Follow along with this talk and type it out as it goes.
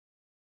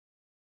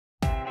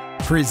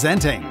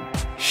Presenting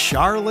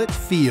Charlotte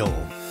Field,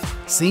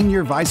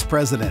 Senior Vice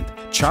President,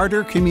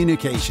 Charter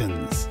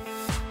Communications.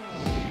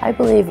 I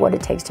believe what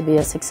it takes to be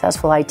a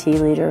successful IT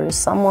leader is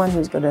someone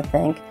who's going to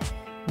think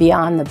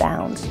beyond the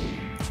bounds.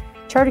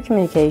 Charter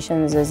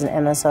Communications is an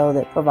MSO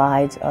that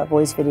provides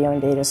voice, video,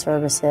 and data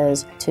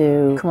services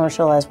to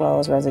commercial as well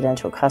as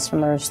residential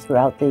customers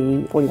throughout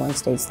the 41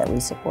 states that we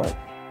support.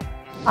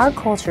 Our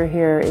culture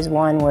here is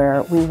one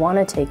where we want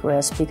to take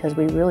risks because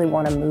we really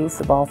want to move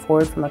the ball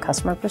forward from a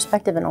customer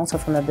perspective and also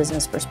from a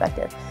business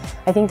perspective.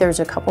 I think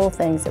there's a couple of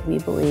things that we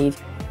believe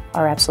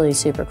are absolutely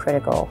super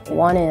critical.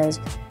 One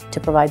is to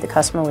provide the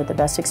customer with the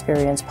best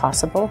experience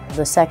possible.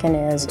 The second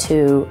is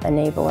to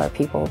enable our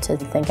people to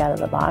think out of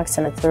the box.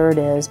 And the third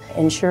is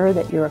ensure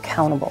that you're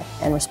accountable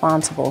and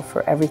responsible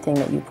for everything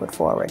that you put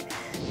forward.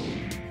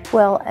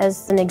 Well,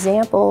 as an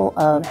example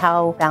of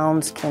how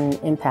bounds can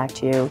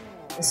impact you,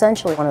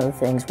 essentially one of the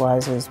things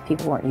is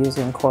people weren't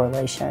using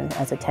correlation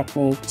as a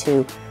technique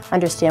to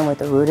understand what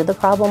the root of the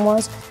problem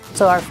was.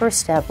 So our first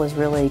step was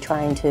really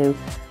trying to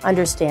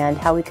understand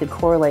how we could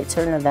correlate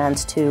certain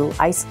events to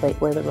isolate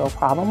where the real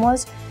problem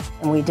was.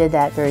 And we did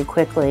that very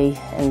quickly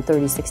in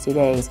 30, 60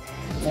 days.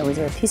 There was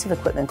a piece of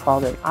equipment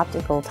called an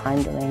optical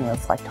time domain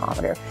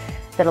reflectometer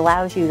that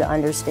allows you to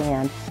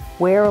understand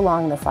where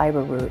along the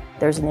fiber route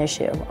there's an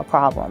issue, a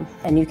problem,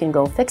 and you can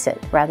go fix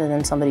it rather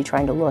than somebody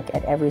trying to look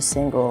at every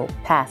single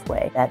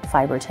pathway that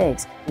fiber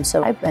takes. And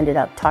so I ended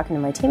up talking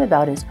to my team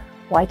about is,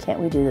 why can't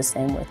we do the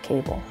same with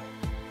cable?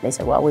 They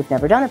said, well, we've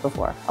never done it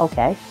before.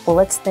 Okay, well,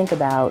 let's think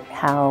about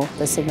how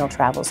the signal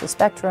travels the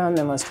spectrum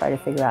and let's try to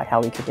figure out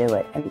how we could do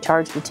it. And we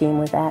charged the team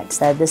with that,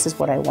 said, this is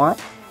what I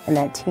want. And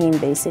that team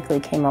basically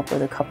came up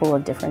with a couple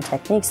of different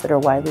techniques that are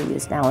widely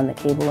used now in the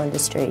cable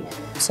industry.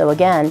 So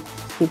again,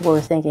 people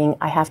were thinking,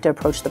 I have to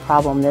approach the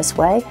problem this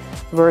way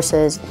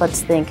versus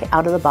let's think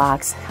out of the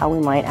box how we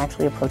might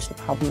actually approach the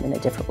problem in a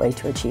different way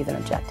to achieve an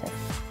objective.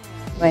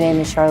 My name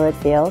is Charlotte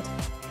Field,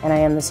 and I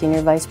am the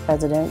Senior Vice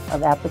President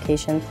of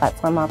Application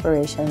Platform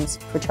Operations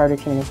for Charter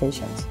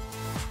Communications.